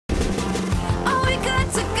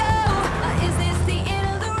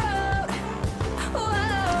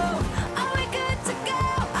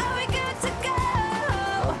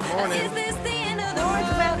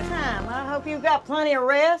hope you got plenty of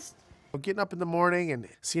rest. Getting up in the morning and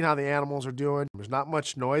seeing how the animals are doing. There's not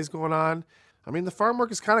much noise going on. I mean, the farm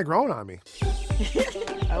work is kind of growing on me.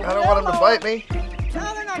 I don't want them to bite me.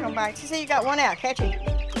 No, they're not gonna bite you. See, you got one out. Catch him.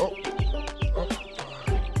 Oh.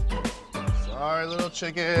 Sorry, little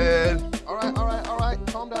chicken. All right.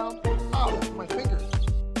 Calm down. Oh, my fingers.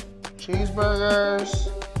 Cheeseburgers,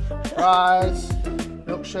 fries,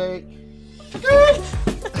 milkshake.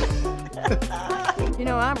 You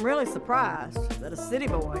know, I'm really surprised that a city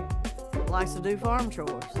boy likes to do farm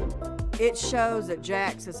chores. It shows that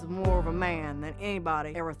Jax is more of a man than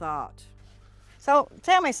anybody ever thought. So,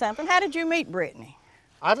 tell me something. How did you meet Brittany?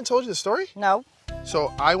 I haven't told you the story? No.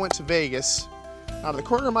 So I went to Vegas. Out of the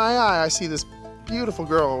corner of my eye, I see this beautiful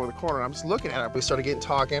girl over the corner. I'm just looking at her. We started getting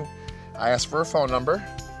talking. I asked for her phone number.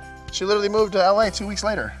 She literally moved to LA 2 weeks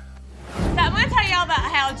later. So I'm gonna tell y'all about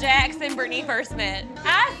how Jax and Brittany first met.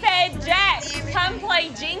 I said, Jax, come play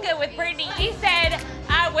Jenga with Brittany. He said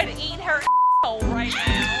I would eat her hole right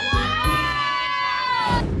now.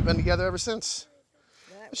 We've been together ever since.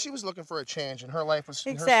 She was looking for a change, and her life was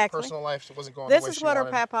her personal life. It wasn't going the way she wanted. This is what her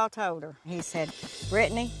papa told her. He said,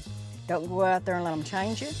 Brittany, don't go out there and let them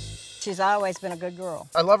change you. She's always been a good girl.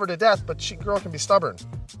 I love her to death, but girl can be stubborn.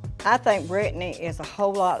 I think Brittany is a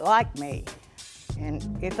whole lot like me.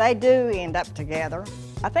 And if they do end up together,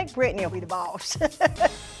 I think Brittany will be the boss.